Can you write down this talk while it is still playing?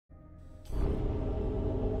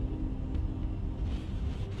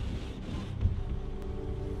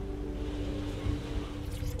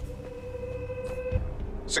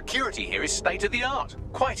Security here is state-of-the-art,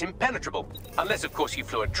 quite impenetrable. Unless, of course, you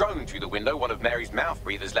flew a drone through the window one of Mary's mouth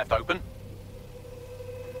breathers left open.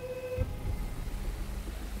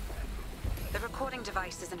 The recording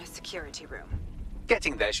device is in her security room.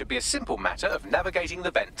 Getting there should be a simple matter of navigating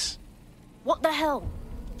the vents. What the hell?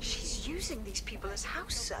 She's using these people as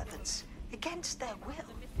house servants, against their will.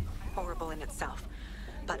 Horrible in itself,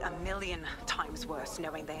 but a million times worse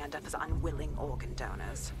knowing they end up as unwilling organ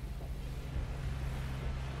donors.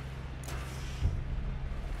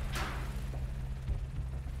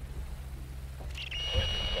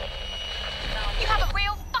 You have a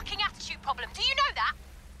real fucking attitude problem, do you know that?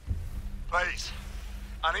 Please,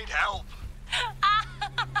 I need help.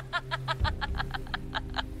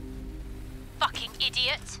 Fucking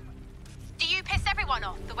idiot. Do you piss everyone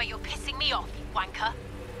off the way you're pissing me off, you wanker?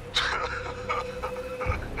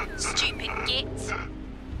 Stupid git.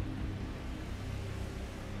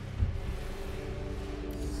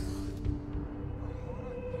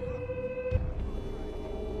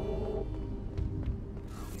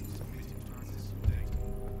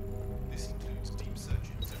 This includes deep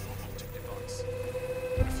searching of the optic device.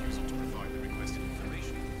 Refusal to provide the requested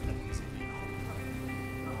information is illegal.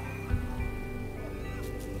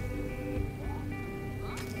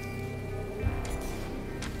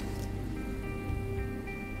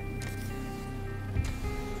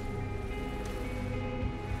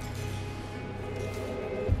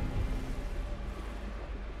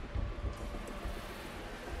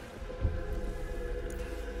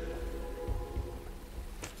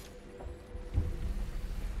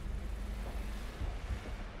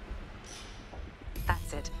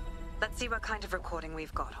 That's it. Let's see what kind of recording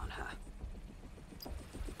we've got on her.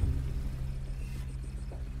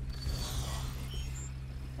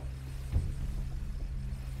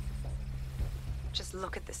 Just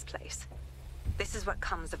look at this place. This is what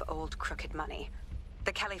comes of old crooked money.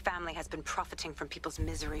 The Kelley family has been profiting from people's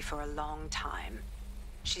misery for a long time.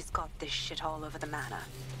 She's got this shit all over the manor.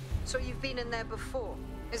 So you've been in there before?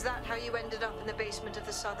 Is that how you ended up in the basement of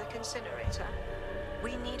the Southwark incinerator?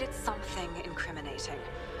 We needed something incriminating,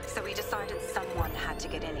 so we decided someone had to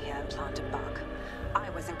get in here and plant a bug. I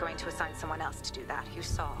wasn't going to assign someone else to do that. You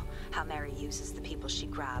saw how Mary uses the people she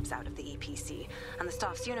grabs out of the EPC, and the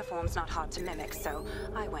staff's uniform's not hard to mimic, so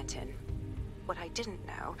I went in. What I didn't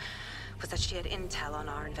know was that she had intel on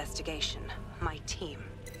our investigation, my team.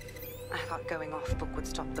 I thought going off book would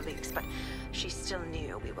stop the leaks, but she still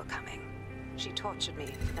knew we were coming. She tortured me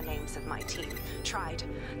for the names of my team, tried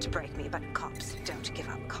to break me, but cops don't give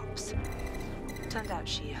up cops. Turned out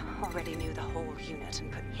she already knew the whole unit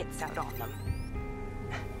and put hits out on them.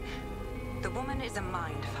 The woman is a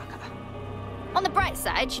mindfucker. On the bright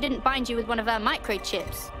side, she didn't bind you with one of her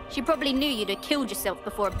microchips. She probably knew you'd have killed yourself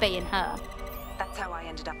before obeying her. That's how I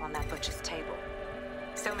ended up on that butcher's table.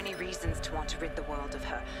 So many reasons to want to rid the world of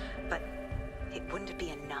her, but it wouldn't be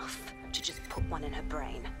enough to just put one in her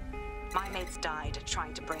brain. My mates died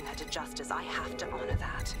trying to bring her to justice. I have to honor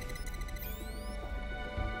that.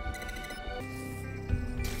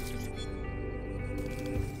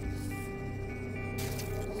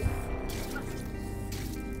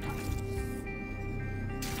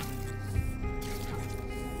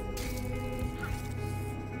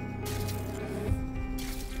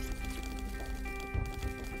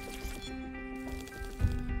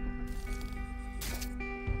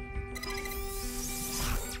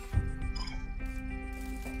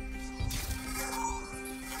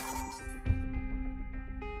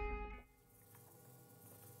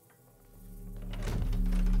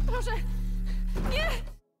 Nie!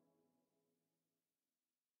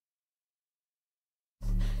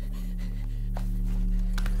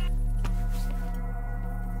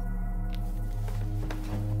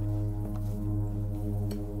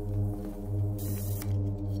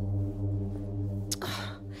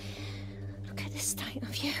 Look at the state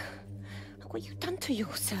of you. Look what you've done to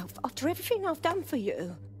yourself after everything I've done for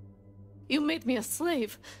you. You made me a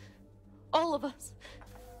slave. All of us.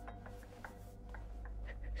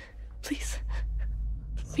 Please,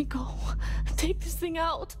 let me go. Take this thing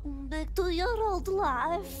out. Back to your old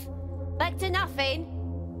life. Back to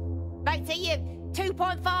nothing. Back to you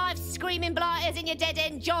 2.5 screaming blighters in your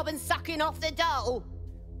dead-end job and sucking off the dole.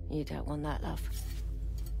 You don't want that, love.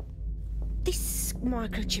 This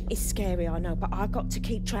microchip is scary, I know, but I got to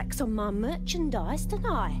keep tracks on my merchandise, don't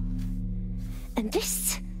I? And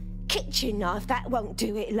this kitchen knife, that won't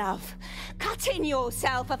do it, love. Cutting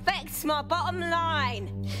yourself affects my bottom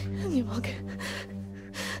line.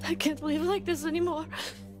 I can't live like this anymore.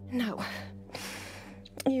 No.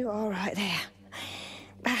 You're all right there.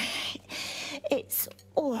 It's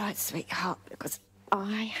all right, sweetheart, because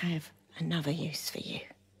I have another use for you.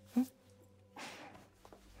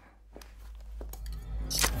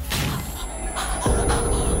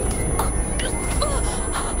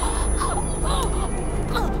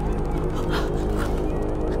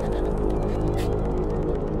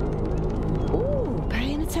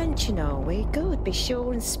 be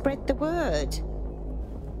sure and spread the word.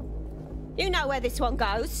 You know where this one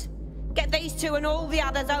goes. Get these two and all the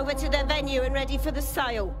others over to the venue and ready for the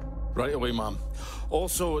sale. Right away, ma'am.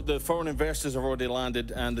 Also, the foreign investors have already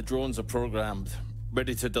landed and the drones are programmed,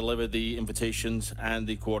 ready to deliver the invitations and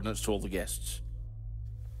the coordinates to all the guests.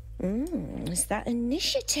 Is that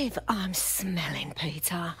initiative I'm smelling,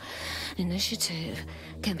 Peter? Initiative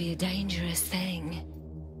can be a dangerous thing.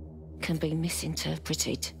 Can be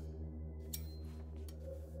misinterpreted.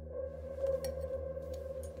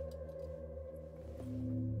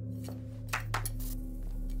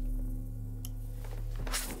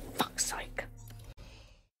 Fuck's sake.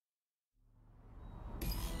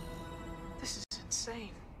 This is insane.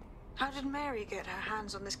 How did Mary get her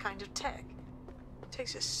hands on this kind of tech? It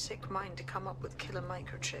takes a sick mind to come up with killer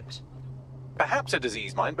microchips. Perhaps a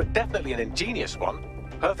disease mind, but definitely an ingenious one.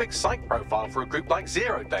 Perfect psych profile for a group like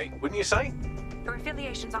Zero Day, wouldn't you say? Her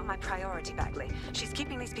affiliations aren't my priority, Bagley. She's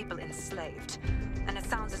keeping these people enslaved. And it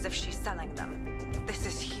sounds as if she's selling them. This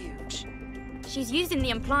is huge. She's using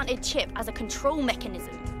the implanted chip as a control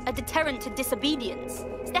mechanism, a deterrent to disobedience.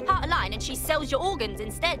 Step out of line and she sells your organs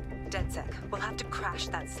instead. DedSec, we'll have to crash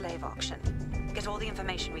that slave auction. Get all the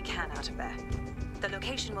information we can out of there. The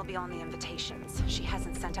location will be on the invitations. She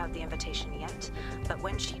hasn't sent out the invitation yet, but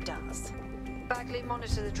when she does... Bagley,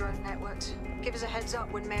 monitor the drone networks. Give us a heads up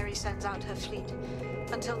when Mary sends out her fleet.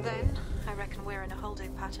 Until then, I reckon we're in a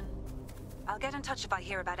holding pattern. I'll get in touch if I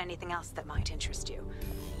hear about anything else that might interest you.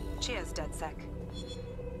 Cheers, DedSec.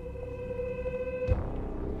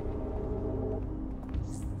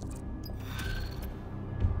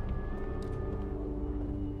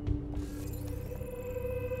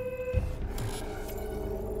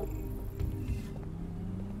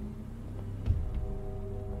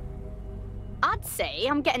 I'd say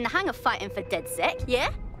I'm getting the hang of fighting for DedSec,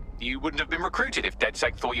 yeah? You wouldn't have been recruited if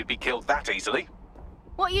DedSec thought you'd be killed that easily.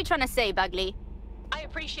 What are you trying to say, Bagley? I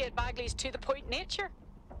appreciate Bagley's to-the-point nature.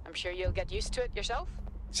 I'm sure you'll get used to it yourself.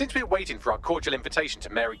 Since we're waiting for our cordial invitation to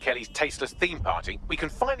Mary Kelley's tasteless theme party, we can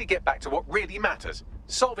finally get back to what really matters,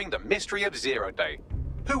 solving the mystery of Zero Day.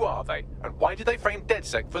 Who are they, and why did they frame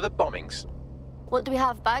DedSec for the bombings? What do we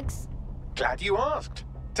have, Bags? Glad you asked.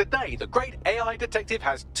 Today, the great AI detective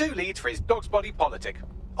has 2 leads for his dog's body politic.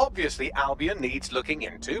 Obviously, Albion needs looking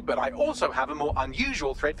into, but I also have a more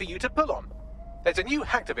unusual thread for you to pull on. There's a new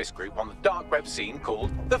hacktivist group on the dark web scene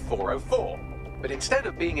called the 404. But instead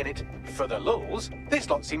of being in it for the lulz, this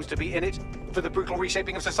lot seems to be in it for the brutal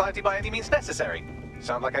reshaping of society by any means necessary.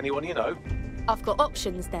 Sound like anyone you know? I've got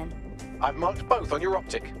options then. I've marked both on your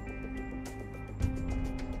optic.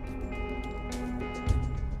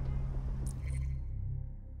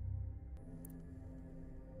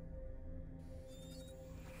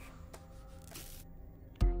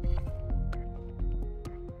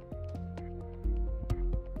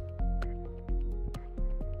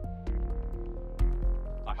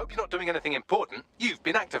 I hope you're not doing anything important. You've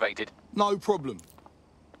been activated. No problem.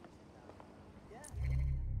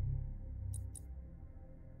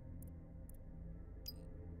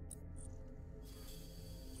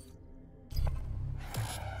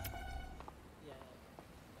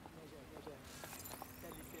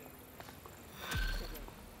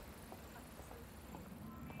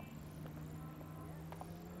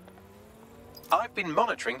 I've been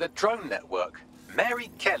monitoring the drone network.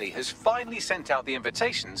 Mary Kelley has finally sent out the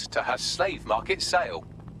invitations to her slave market sale.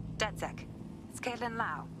 DedSec, it's Caitlin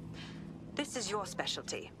Lau. This is your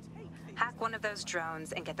specialty. Hack one of those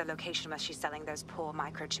drones and get the location where she's selling those poor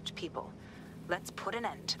microchipped people. Let's put an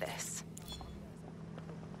end to this.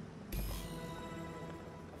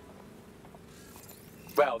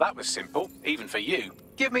 Well, that was simple, even for you.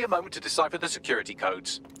 Give me a moment to decipher the security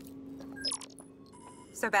codes.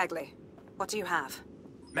 So, Bagley, what do you have?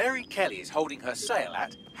 Mary Kelley is holding her sale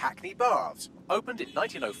at Hackney Baths. Opened in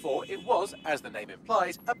 1904, it was, as the name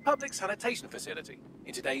implies, a public sanitation facility.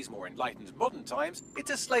 In today's more enlightened modern times, it's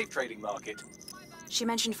a slave trading market. She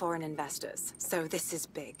mentioned foreign investors, so this is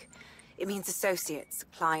big. It means associates,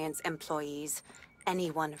 clients, employees,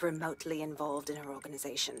 anyone remotely involved in her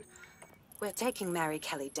organization. We're taking Mary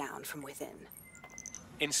Kelley down from within.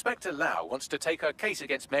 Inspector Lau wants to take her case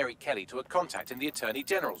against Mary Kelley to a contact in the Attorney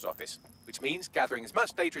General's office, which means gathering as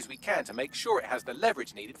much data as we can to make sure it has the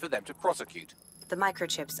leverage needed for them to prosecute. The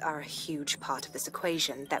microchips are a huge part of this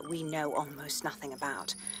equation that we know almost nothing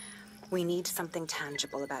about. We need something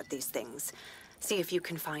tangible about these things. See if you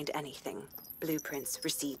can find anything. Blueprints,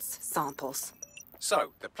 receipts, samples.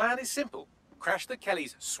 So, the plan is simple. Crash the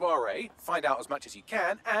Kelley's soiree, find out as much as you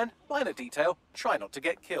can, and, minor detail, try not to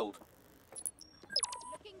get killed.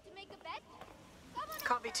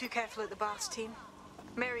 Can't be too careful at the baths, team.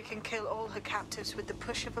 Mary can kill all her captives with the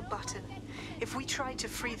push of a button. If we try to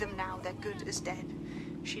free them now, they're good as dead.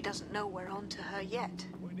 She doesn't know we're on to her yet.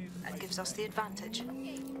 That gives us the advantage.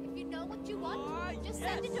 If you know what you want, just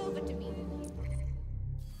send it over to me.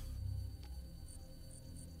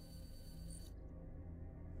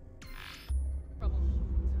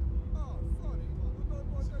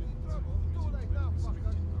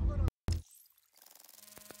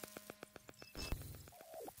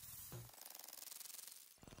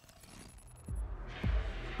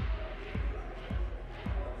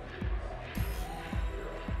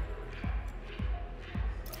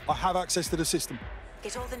 I have access to the system.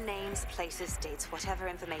 Get all the names, places, dates, whatever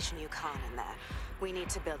information you can in there. We need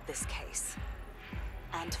to build this case.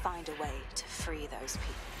 And find a way to free those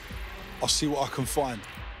people. I'll see what I can find.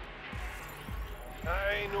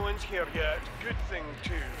 Aye, no one's here yet. Good thing,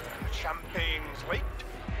 too. Champagne's late.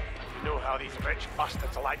 You know how these rich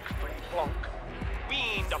bastards like free plonk. We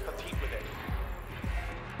ain't up a teat with it.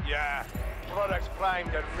 Yeah, products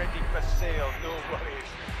primed and ready for sale, no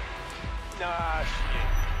worries. Nah, shit.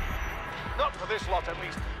 Not for this lot, at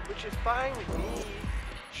least, which is fine with me.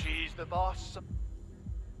 She's the boss.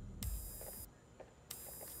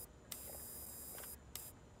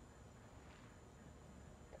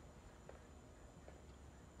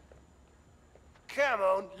 Come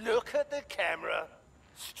on, look at the camera.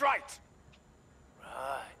 Straight.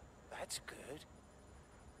 Right, that's good.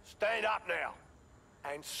 Stand up now,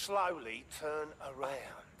 and slowly turn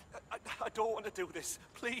around. I don't want to do this,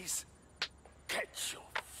 please. Get your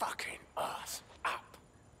fucking ass up.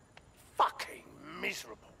 Fucking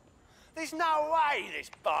miserable. There's no way this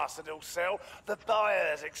bastard will sell. The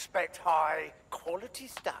buyers expect high quality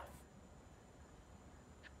stuff.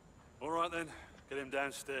 All right then, get him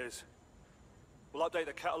downstairs. We'll update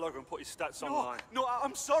the catalogue and put his stats online. No,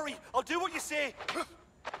 I'm sorry. I'll do what you say.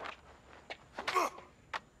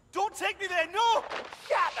 Don't take me there, no!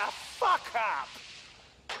 Shut the fuck up!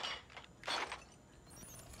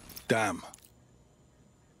 Damn.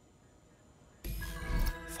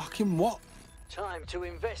 Fucking what? Time to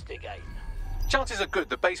investigate. Chances are good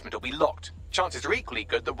the basement will be locked. Chances are equally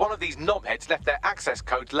good that one of these knobheads left their access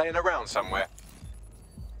codes laying around somewhere.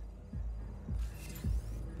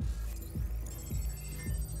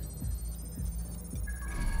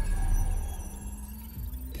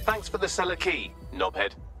 Thanks for the cellar key,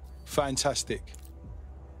 knobhead. Fantastic.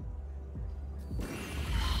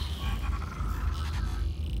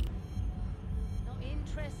 Not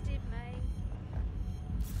interested, mate.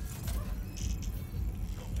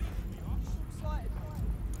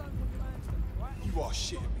 You are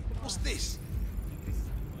shit. What's this?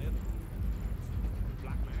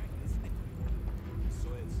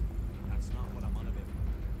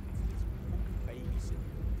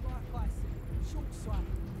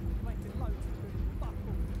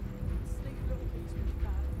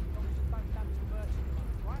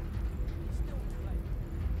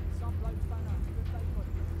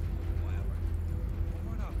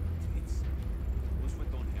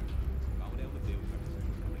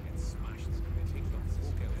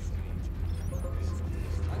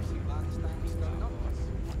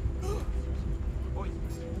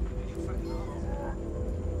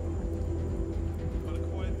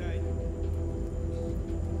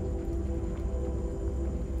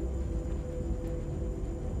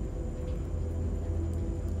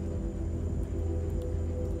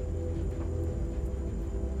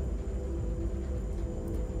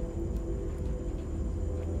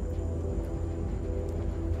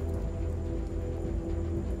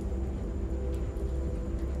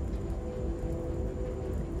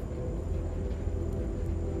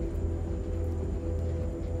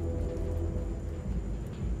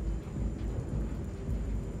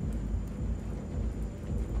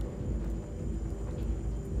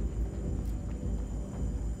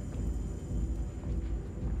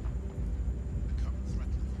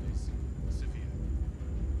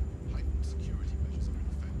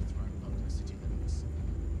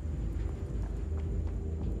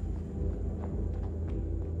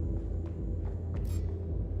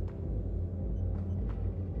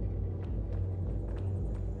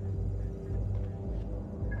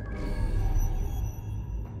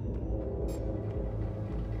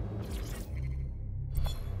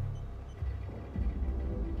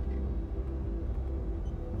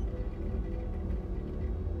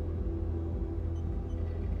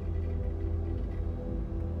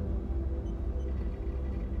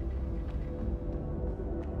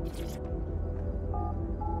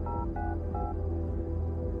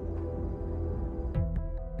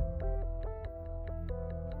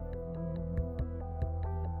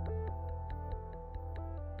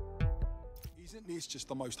 Isn't this just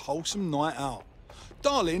the most wholesome night out?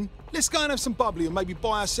 Darling, let's go and have some bubbly and maybe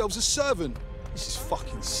buy ourselves a servant. This is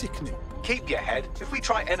fucking sickening. Keep your head. If we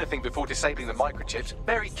try anything before disabling the microchips,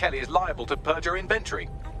 Mary Kelley is liable to purge her inventory.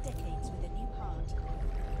 Add decades with a new heart.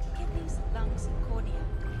 Kidneys, lungs, and cornea.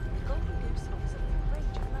 The Golden Goose offers a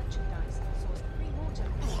range of merchandise sourced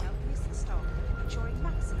pre-mortem from healthiest stock, ensuring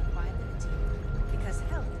maximum viability. Because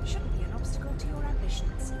health shouldn't be an obstacle to your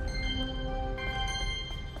ambitions.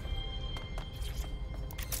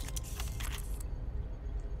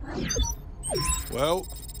 Well,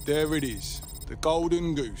 there it is. The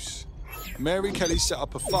Golden Goose. Mary Kelley set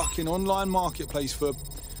up a fucking online marketplace for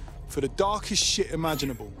the darkest shit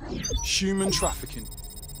imaginable. Human trafficking,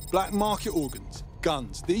 black market organs,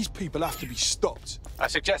 guns. These people have to be stopped. I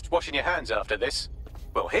suggest washing your hands after this.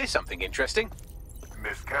 Well, here's something interesting.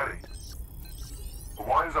 Miss Kelley,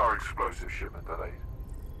 why is our explosive shipment delayed?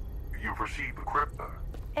 You've received the crypto.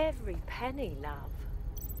 Every penny, love.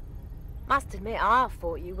 Must admit, I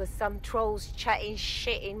thought you were some trolls chatting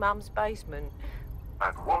shit in Mum's basement.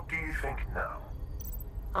 And what do you think now?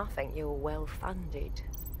 I think you're well funded.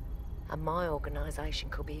 And my organisation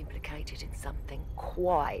could be implicated in something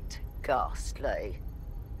quite ghastly.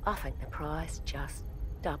 I think the price just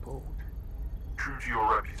doubled. True to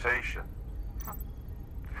your reputation.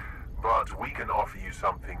 But we can offer you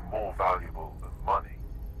something more valuable than money.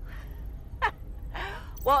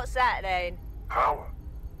 What's that then? Power.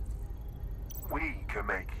 We can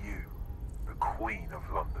make you the Queen of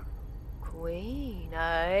London. Queen,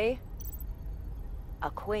 eh? A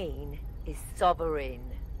queen is sovereign,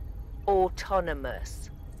 autonomous.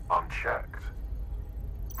 Unchecked.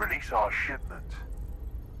 Release our shipment,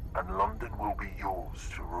 and London will be yours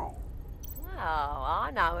to rule. Well, I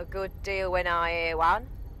know a good deal when I hear one.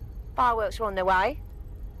 Fireworks are on the way.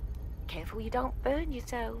 Careful you don't burn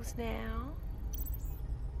yourselves now.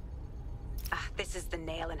 This is the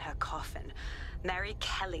nail in her coffin. Mary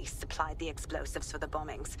Kelley supplied the explosives for the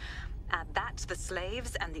bombings. Add that to the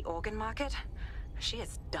slaves and the organ market, she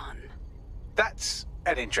is done. That's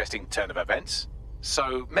an interesting turn of events.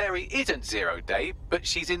 So Mary isn't Zero Day, but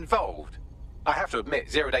she's involved. I have to admit,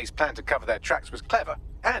 Zero Day's plan to cover their tracks was clever,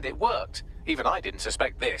 and it worked. Even I didn't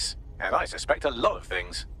suspect this, and I suspect a lot of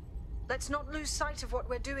things. Let's not lose sight of what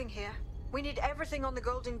we're doing here. We need everything on the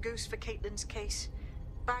Golden Goose for Caitlin's case.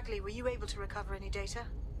 Bagley, were you able to recover any data?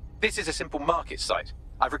 This is a simple market site.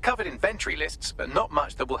 I've recovered inventory lists, but not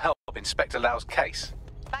much that will help Inspector Lau's case.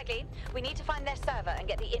 Bagley, we need to find their server and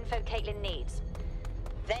get the info Caitlin needs.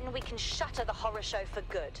 Then we can shutter the horror show for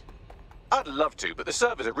good. I'd love to, but the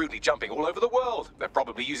servers are rudely jumping all over the world. They're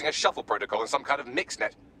probably using a shuffle protocol and some kind of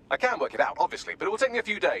mixnet. I can work it out, obviously, but it will take me a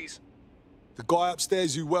few days. The guy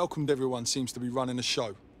upstairs who welcomed everyone seems to be running the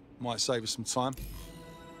show. Might save us some time.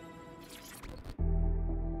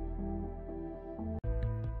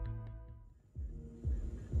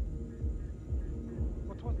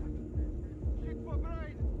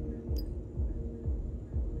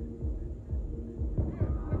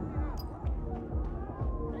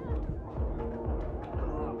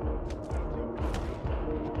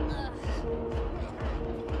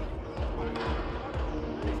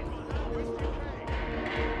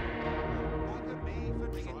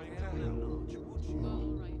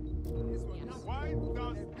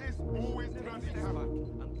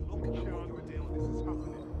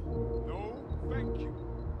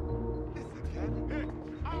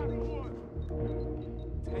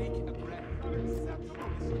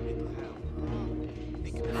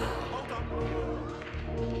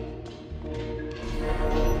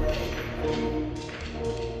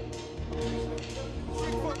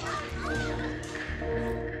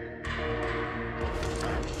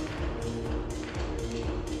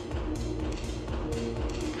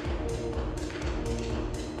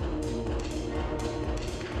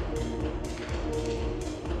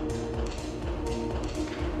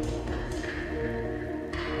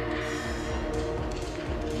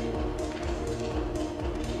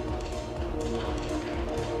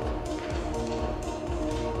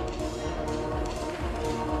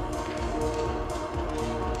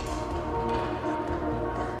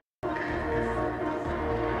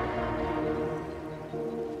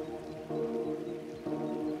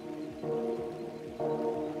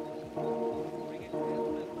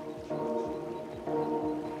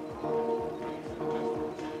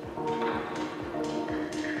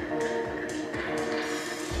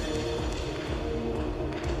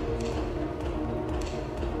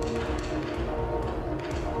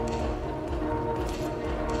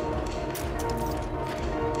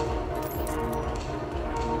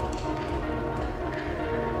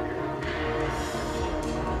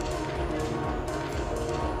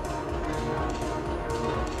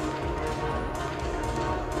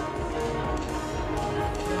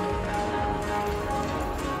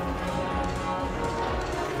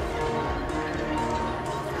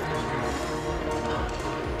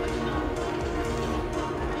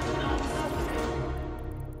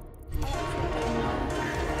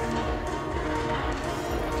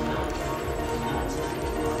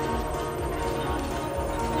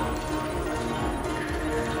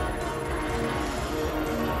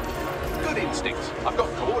 instincts. I've got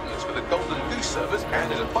coordinates for the Golden Goose servers,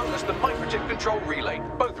 and as a bonus, the microchip control relay.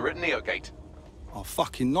 Both are at Neogate. Oh,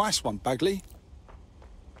 fucking nice one, Bagley.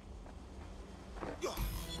 This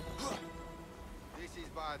is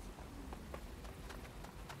bad.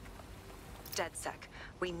 DedSec,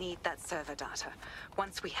 we need that server data.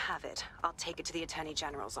 Once we have it, I'll take it to the Attorney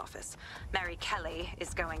General's office. Mary Kelley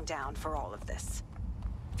is going down for all of this.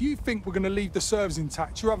 If you think we're going to leave the servers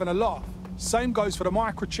intact, you're having a laugh. Same goes for the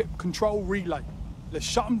microchip control relay. Let's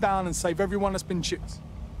shut them down and save everyone that's been chipped.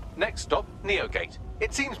 Next stop, Neogate.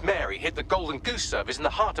 It seems Mary hid the Golden Goose service in the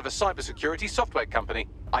heart of a cybersecurity software company.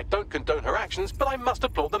 I don't condone her actions, but I must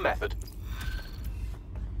applaud the method.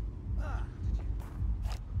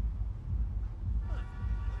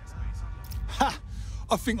 Ha!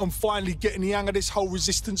 I think I'm finally getting the hang of this whole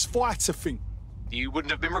resistance fighter thing. You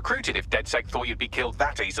wouldn't have been recruited if DedSec thought you'd be killed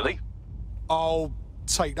that easily. I'll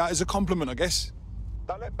take that as a compliment, I guess.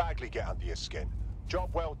 Don't let Bagley get under your skin. Job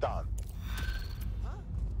well done.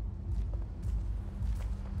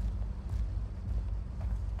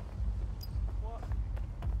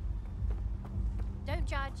 Don't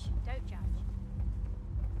judge. Don't judge.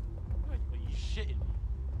 Are you shitting me?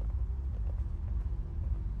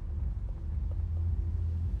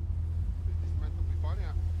 Is this meant to be funny?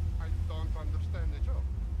 I don't understand the joke.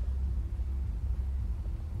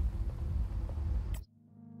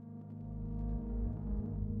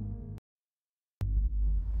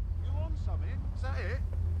 You want something? Is that it?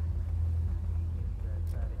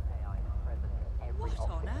 What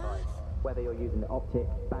on earth? Whether you're using the optic,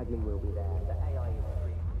 Bagley will be there. The AI is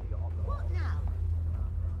free to your optic. What now?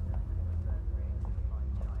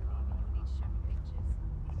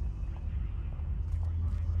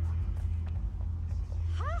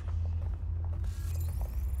 Huh?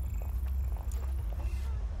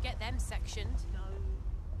 Get them sectioned.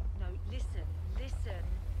 No, listen.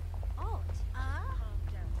 Odd. Calm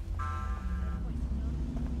down.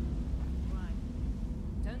 Right.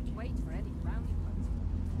 Don't wait for any brownie points.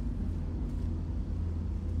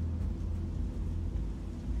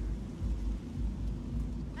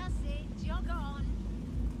 That's it. Jog on.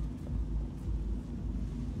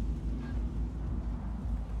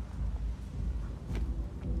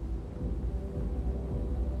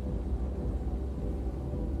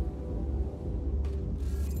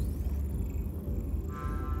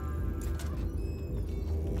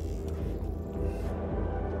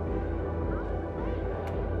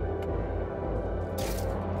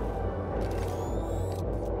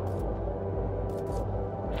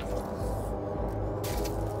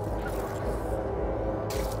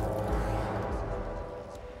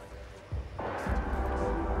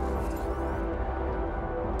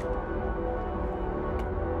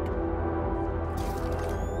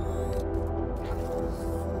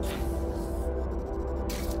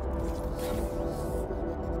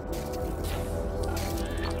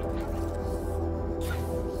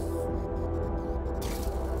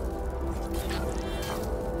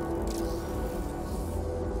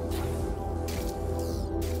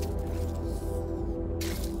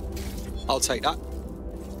 I'll take that.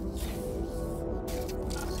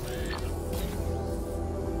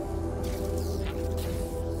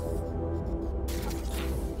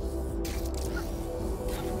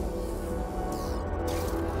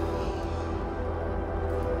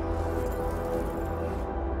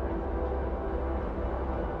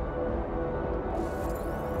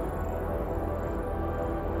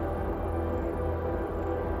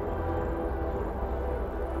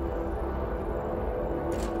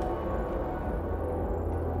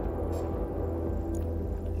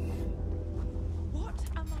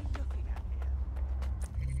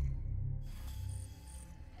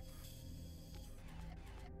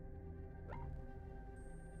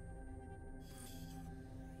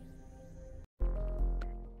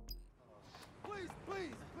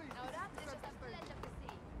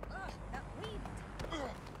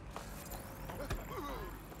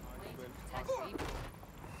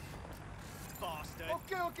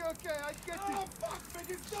 Okay, I get it. Oh, fuck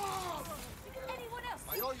me, stop! Anyone else?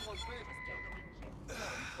 I owe you one, please.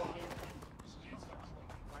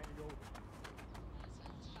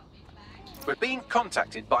 We're being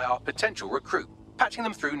contacted by our potential recruit. Patching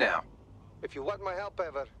them through now. If you want my help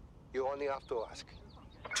ever, you only have to ask.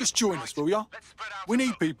 Just join us, will ya? We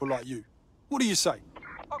need people like you. What do you say?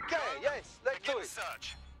 Okay, yes, let's do it.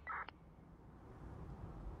 Search.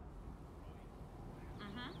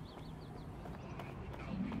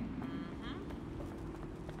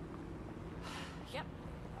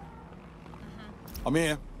 I'm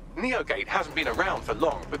here. Neogate hasn't been around for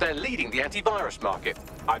long, but they're leading the antivirus market.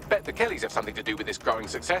 I bet the Kelleys have something to do with this growing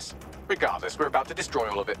success. Regardless, we're about to destroy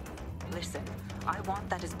all of it. Listen, I want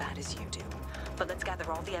that as bad as you do. But let's gather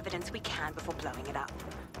all the evidence we can before blowing it up.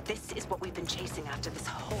 This is what we've been chasing after this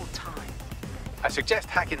whole time. I suggest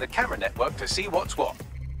hacking the camera network to see what's what.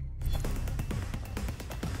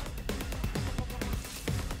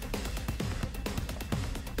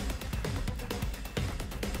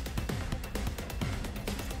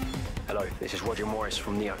 Hello, this is Roger Morris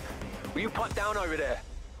from Neo. Will you pipe down over there?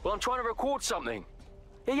 Well, I'm trying to record something.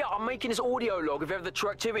 Yeah, I'm making this audio log if ever the true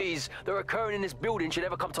activities that are occurring in this building should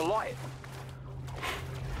ever come to light.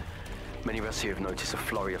 Many of us here have noticed a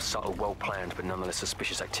flurry of subtle, well-planned, but nonetheless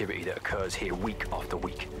suspicious activity that occurs here week after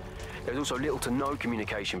week. There's also little to no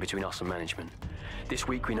communication between us and management. This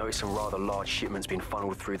week we noticed some rather large shipments being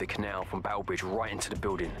funneled through the canal from Battle Bridge right into the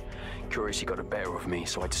building. Curiosity got the better of me,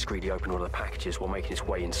 so I discreetly opened one of the packages while making its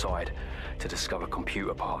way inside to discover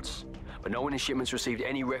computer parts. But no one in shipments received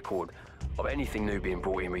any record of anything new being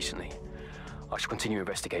brought in recently. I shall continue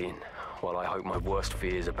investigating, while I hope my worst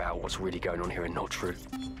fears about what's really going on here are not true.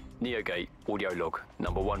 Neogate, audio log,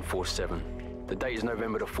 number 147. The date is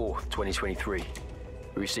November the 4th, 2023.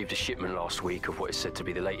 We received a shipment last week of what is said to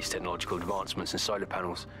be the latest technological advancements in solar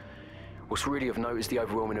panels. What's really of note is the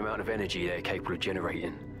overwhelming amount of energy they're capable of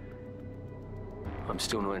generating. I'm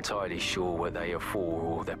still not entirely sure what they are for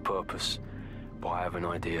or their purpose, but I have an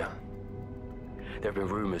idea. There have been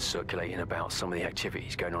rumors circulating about some of the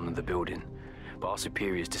activities going on in the building, but our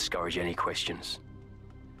superiors discourage any questions.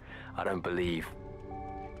 I don't believe.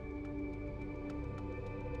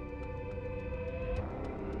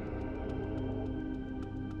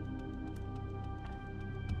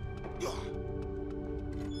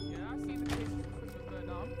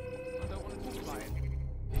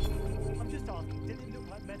 I'm just asking, did it look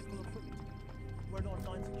like medical equipment? We're an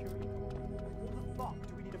online security. What the fuck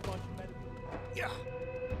do we need a bunch of medical? Yeah.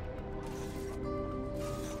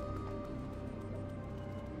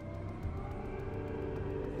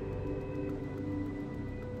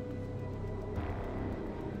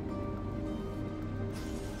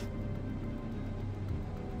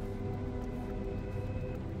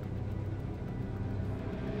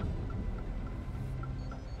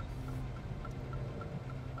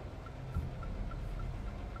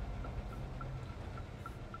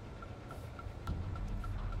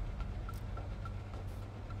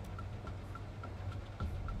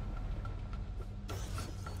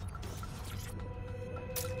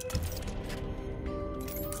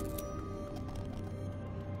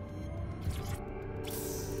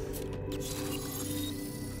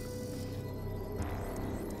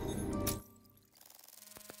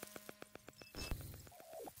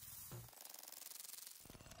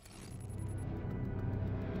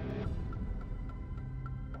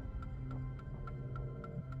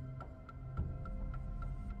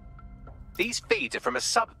 These feeds are from a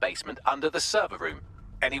sub-basement under the server room.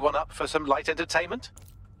 Anyone up for some light entertainment?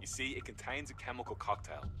 You see, it contains a chemical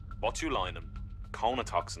cocktail. Botulinum,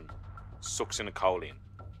 conotoxin, succinylcholine.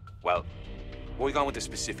 Well, why go into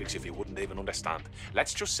specifics if you wouldn't even understand?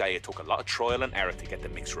 Let's just say it took a lot of trial and error to get the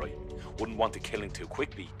mix right. Wouldn't want it killing too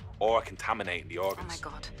quickly or contaminating the organs. Oh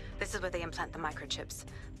my god, this is where they implant the microchips.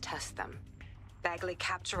 Test them. Bagley,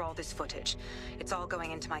 capture all this footage. It's all going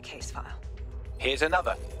into my case file. Here's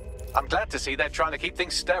another. I'm glad to see they're trying to keep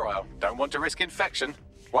things sterile. Don't want to risk infection.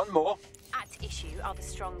 One more. At issue are the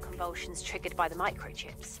strong convulsions triggered by the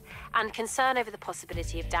microchips, and concern over the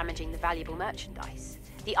possibility of damaging the valuable merchandise,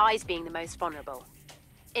 the eyes being the most vulnerable.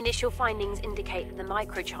 Initial findings indicate that the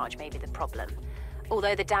microcharge may be the problem.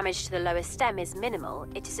 Although the damage to the lower stem is minimal,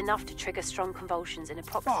 it is enough to trigger strong convulsions in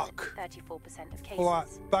approximately 34% of cases. All right,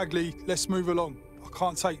 Bagley, let's move along. I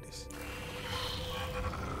can't take this.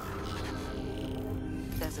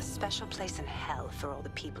 There's a special place in hell for all the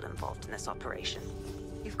people involved in this operation.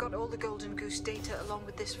 You've got all the Golden Goose data along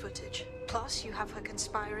with this footage. Plus, you have her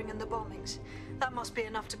conspiring in the bombings. That must be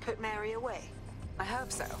enough to put Mary away. I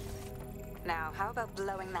hope so. Now, how about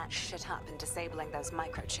blowing that shit up and disabling those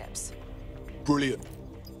microchips? Brilliant.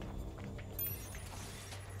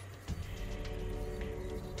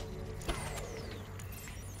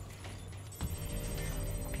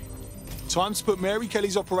 Time to put Mary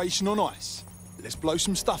Kelley's operation on ice. Let's blow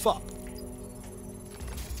some stuff up.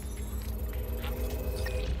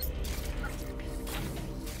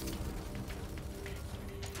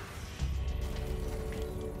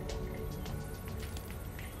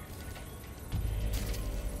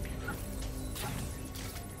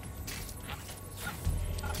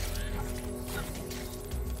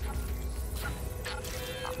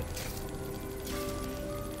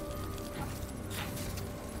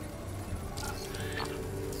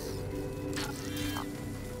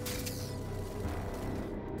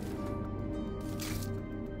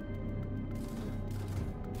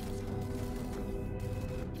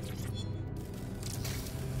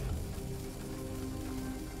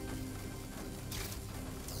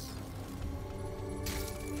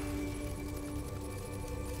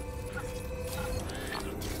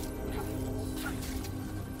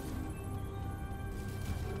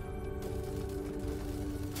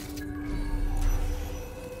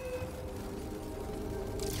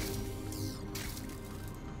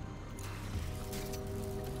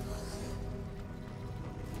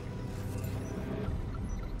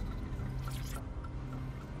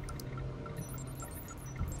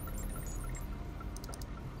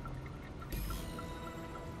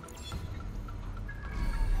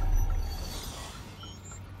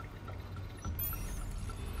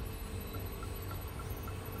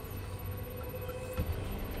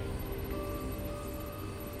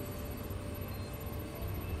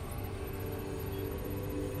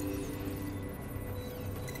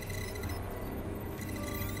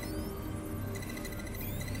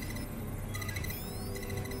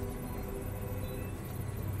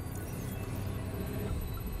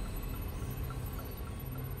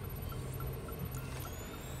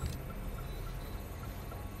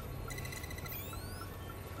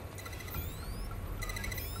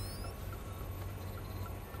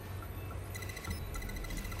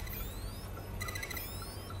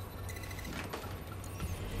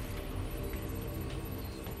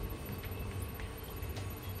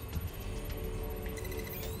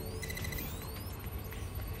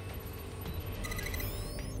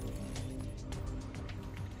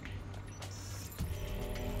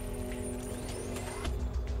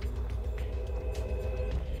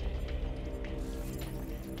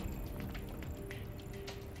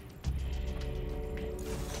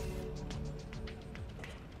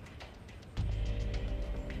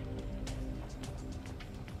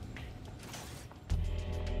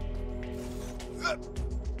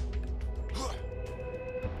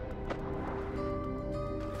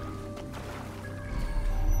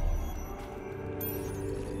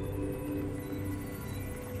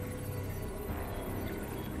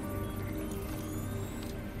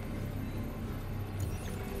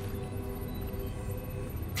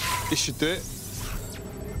 This should do it.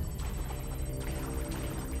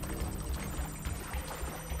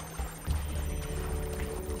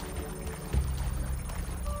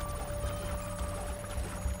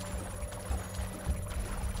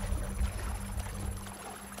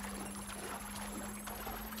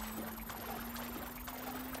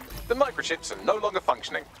 The microchips are no longer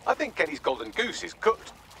functioning. I think Kelley's golden goose is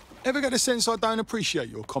cooked. Ever get a sense I don't appreciate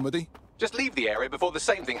your comedy? Just leave the area before the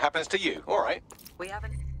same thing happens to you, all right? We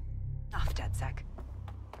haven't enough, DedSec.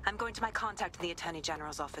 I'm going to my contact in the Attorney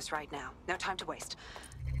General's office right now. No time to waste.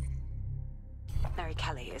 Mary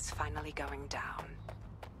Kelley is finally going down.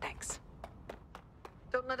 Thanks.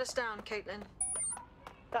 Don't let us down, Caitlin.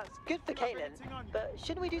 That's good for Caitlin, but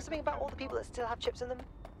shouldn't we do something about all the people that still have chips in them?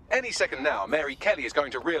 Any second now, Mary Kelley is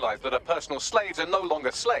going to realize that her personal slaves are no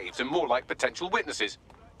longer slaves and more like potential witnesses.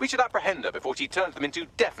 We should apprehend her before she turns them into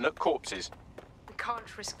definite corpses. We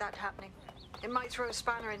can't risk that happening. It might throw a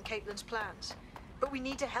spanner in Caitlin's plans. But we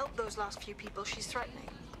need to help those last few people she's threatening.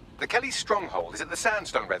 The Kelley stronghold is at the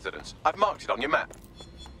Sandstone residence. I've marked it on your map.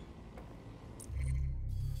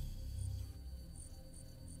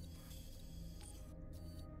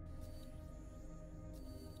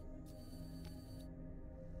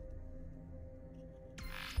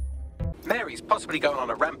 Mary's possibly going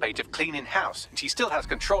on a rampage of cleaning house, and she still has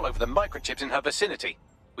control over the microchips in her vicinity.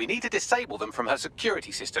 We need to disable them from her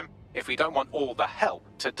security system, if we don't want all the help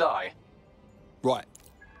to die. Right.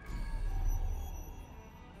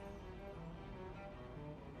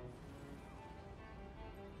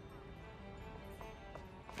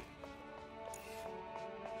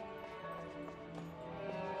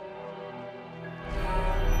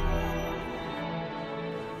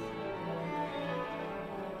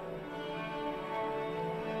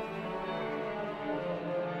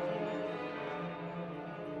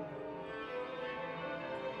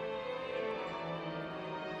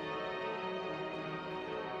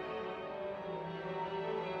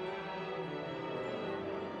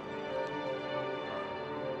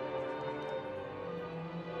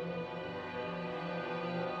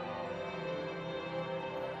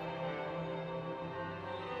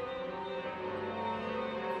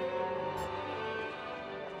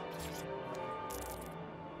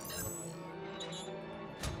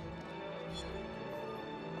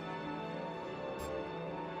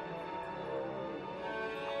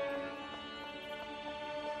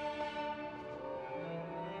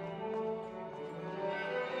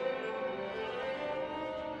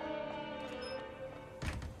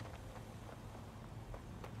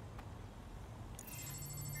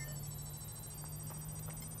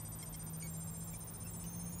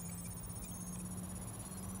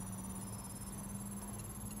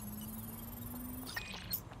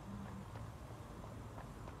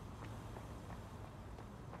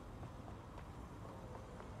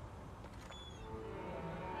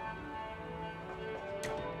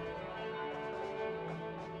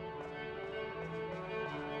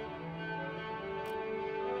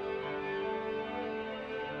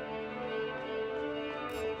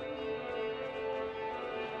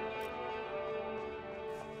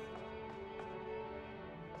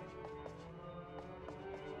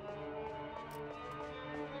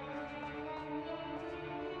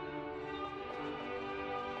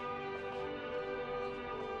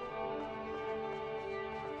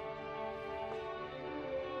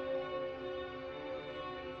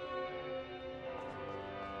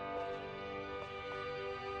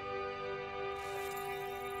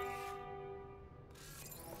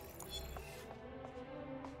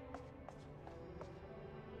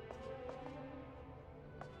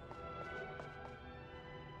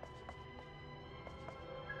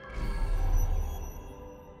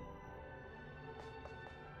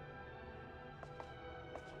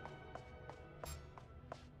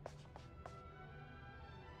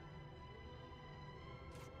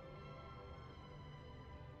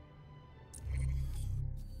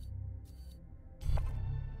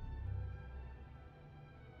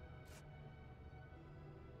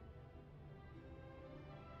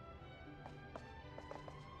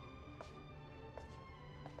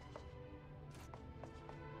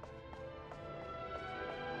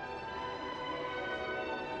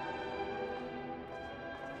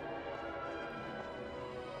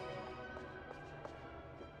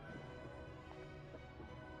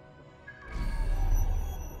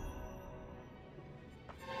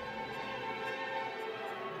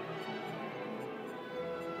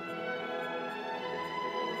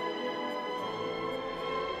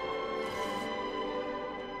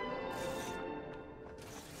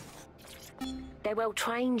 They're well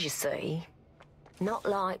trained, you see. Not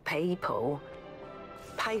like people.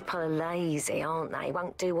 People are lazy, aren't they?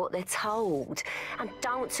 Won't do what they're told. And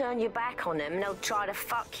don't turn your back on them, they'll try to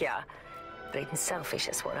fuck you. Bleeding selfish,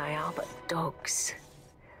 that's what they are, but dogs.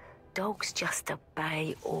 Dogs just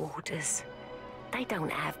obey orders. They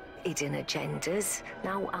don't have hidden agendas,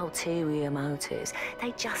 no ulterior motives.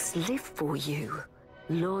 They just live for you,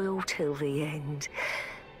 loyal till the end.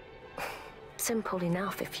 Simple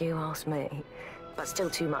enough, if you ask me, but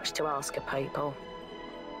still too much to ask of people.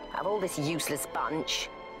 Of all this useless bunch,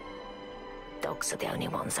 dogs are the only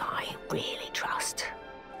ones I really trust.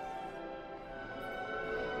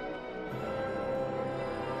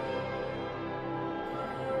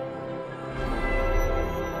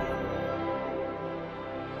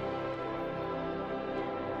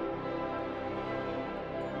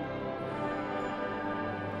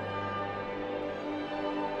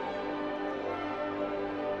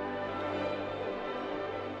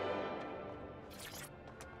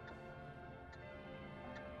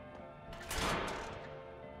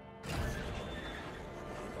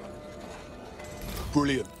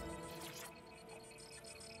 Brilliant.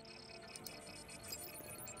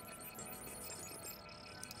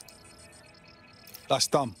 That's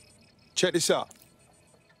done. Check this out.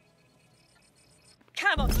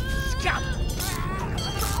 Come on, scum!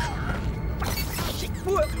 Shit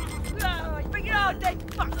work! Bring it on then!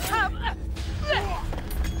 Fuck, come!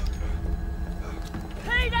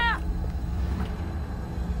 Peter!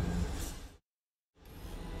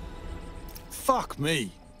 Fuck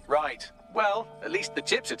me. Right. Well, at least the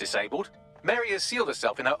chips are disabled. Mary has sealed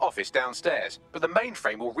herself in her office downstairs, but the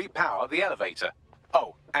mainframe will repower the elevator.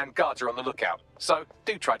 Oh, and guards are on the lookout, so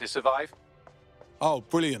do try to survive. Oh,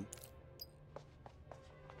 brilliant.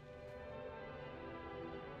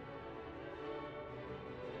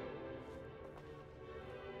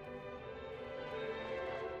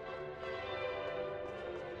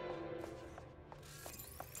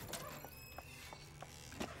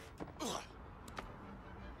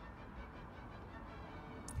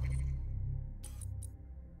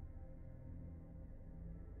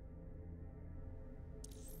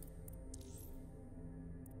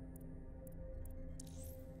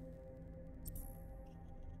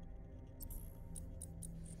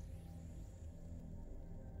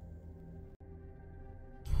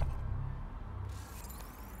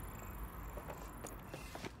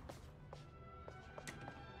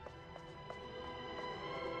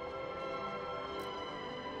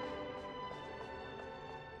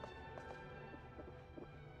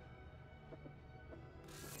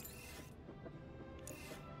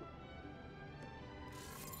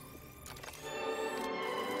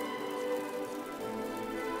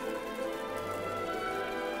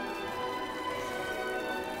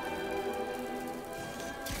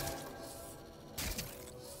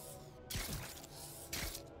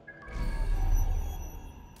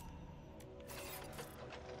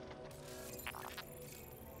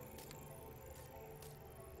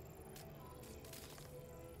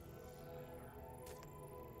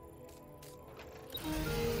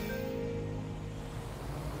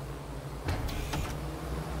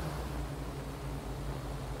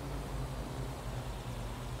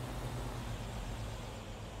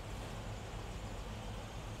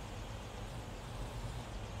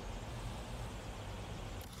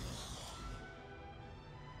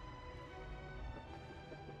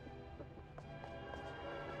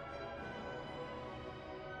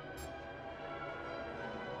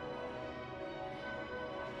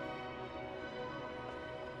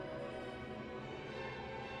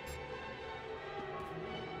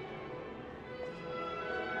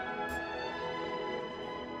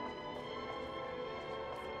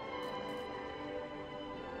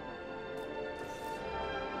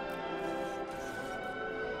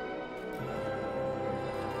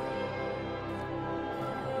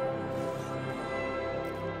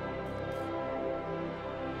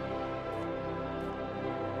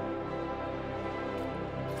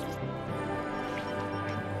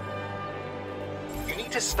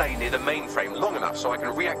 To stay near the mainframe long enough so I can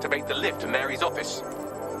reactivate the lift to Mary's office.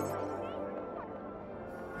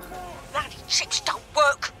 Bloody chips don't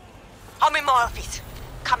work! I'm in my office.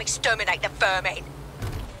 Come exterminate the vermin.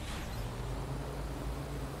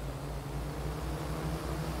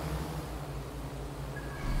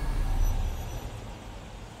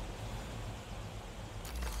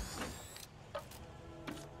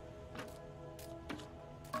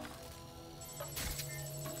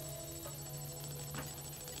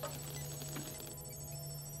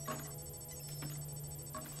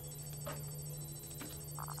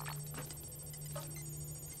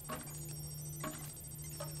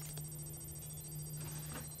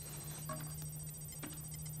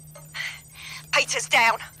 elevators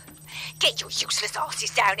down. Get your useless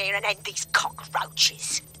asses down here and end these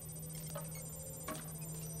cockroaches.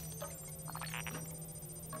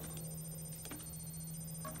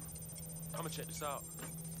 Come and check this out.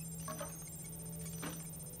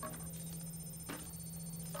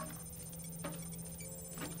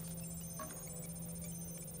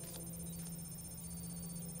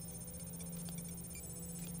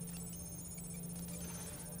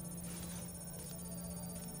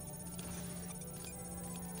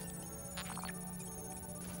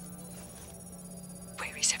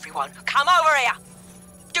 Where is everyone? Come over here!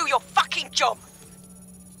 Do your fucking job!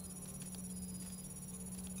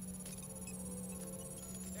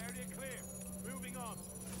 Area clear. Moving on.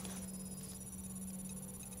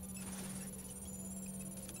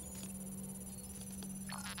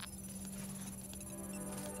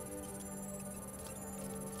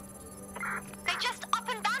 They just up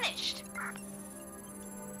and vanished.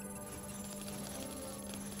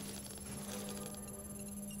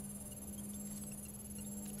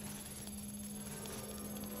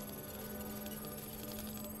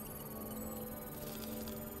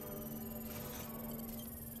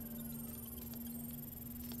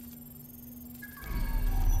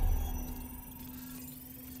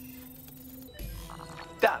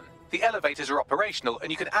 Dan, the elevators are operational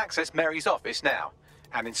and you can access Mary's office now.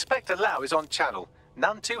 And Inspector Lau is on channel.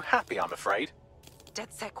 None too happy, I'm afraid.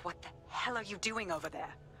 DedSec, what the hell are you doing over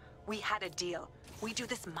there? We had a deal. We do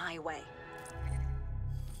this my way.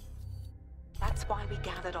 That's why we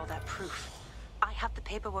gathered all that proof. I have the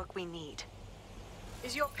paperwork we need.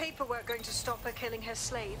 Is your paperwork going to stop her killing her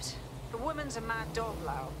slaves? The woman's a mad dog,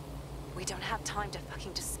 Lau. We don't have time to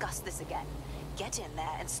fucking discuss this again. Get in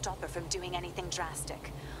there and stop her from doing anything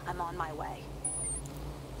drastic. I'm on my way.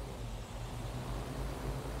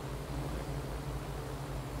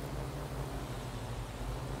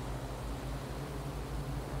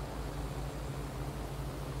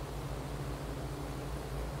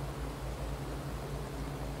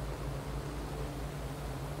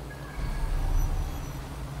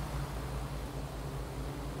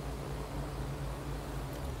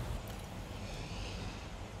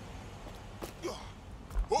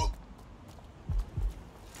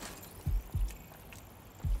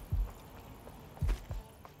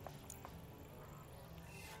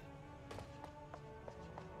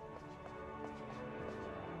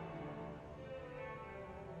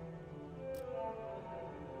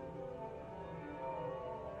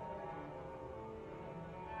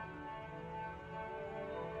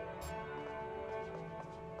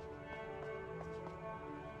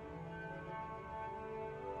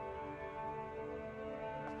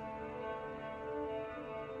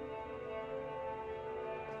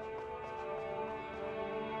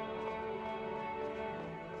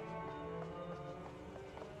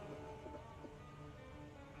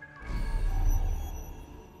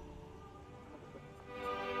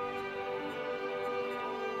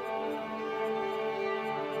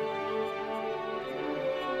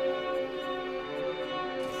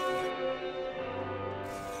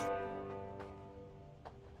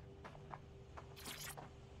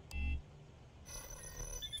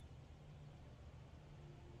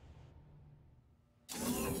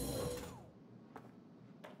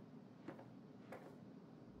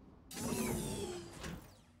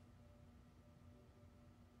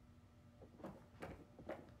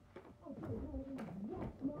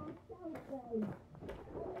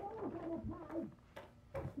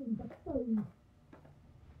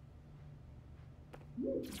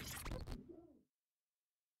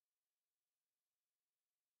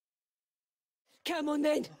 Come on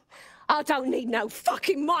then. I don't need no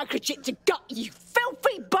fucking microchip to gut you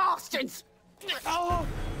filthy bastards! Oh.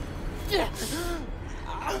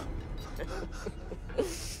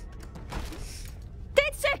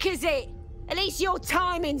 DedSec, is it? At least your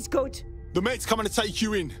timing's good. The Met's coming to take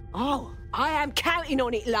you in. Oh, I am counting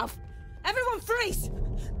on it, love. Everyone freeze!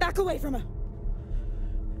 Back away from her.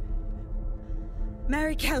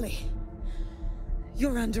 Mary Kelley,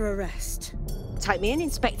 you're under arrest. Take me in,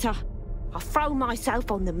 Inspector. I'll throw myself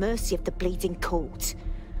on the mercy of the bleeding court.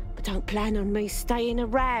 But don't plan on me staying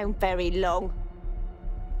around very long.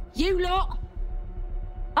 You lot!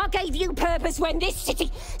 I gave you purpose when this city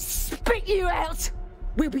spit you out!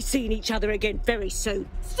 We'll be seeing each other again very soon.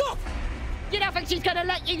 Stop! You don't think she's gonna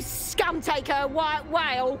let you scum take her white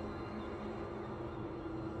whale?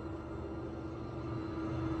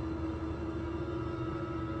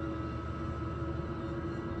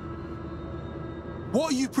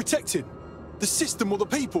 What are you protecting? The system or the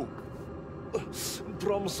people?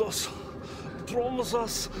 Promise us. Promise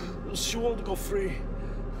us. She won't go free.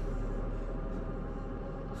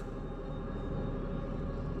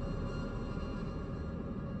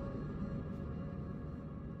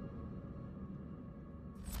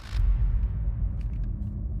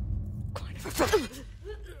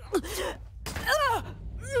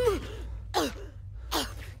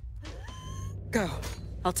 Go.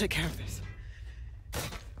 I'll take care of this.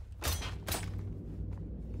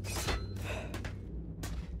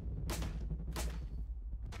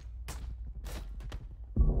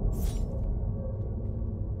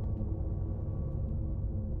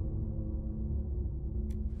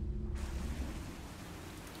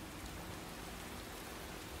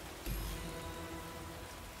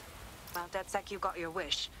 Well, DedSec, you got your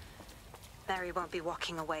wish. Mary won't be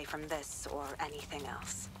walking away from this or anything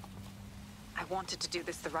else. I wanted to do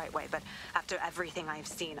this the right way, but after everything I've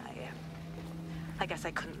seen, I guess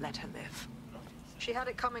I couldn't let her live. She had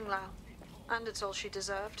it coming, Lau. And it's all she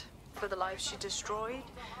deserved. For the lives she destroyed,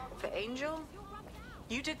 for Angel.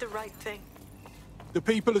 You did the right thing. The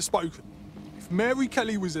people have spoken. If Mary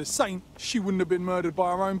Kelley was a saint, she wouldn't have been murdered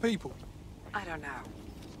by her own people. I don't know.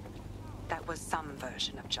 That was some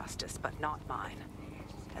version of justice, but not mine.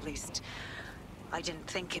 At least, I didn't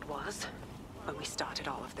think it was when we started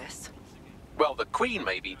all of this. Well, the Queen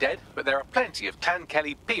may be dead, but there are plenty of Clan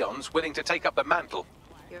Kelley peons willing to take up the mantle.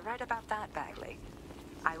 You're right about that, Bagley.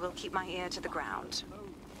 I will keep my ear to the ground.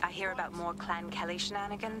 I hear about more Clan Kelley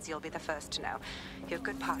shenanigans, you'll be the first to know. You're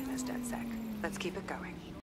good partners, DedSec. Let's keep it going.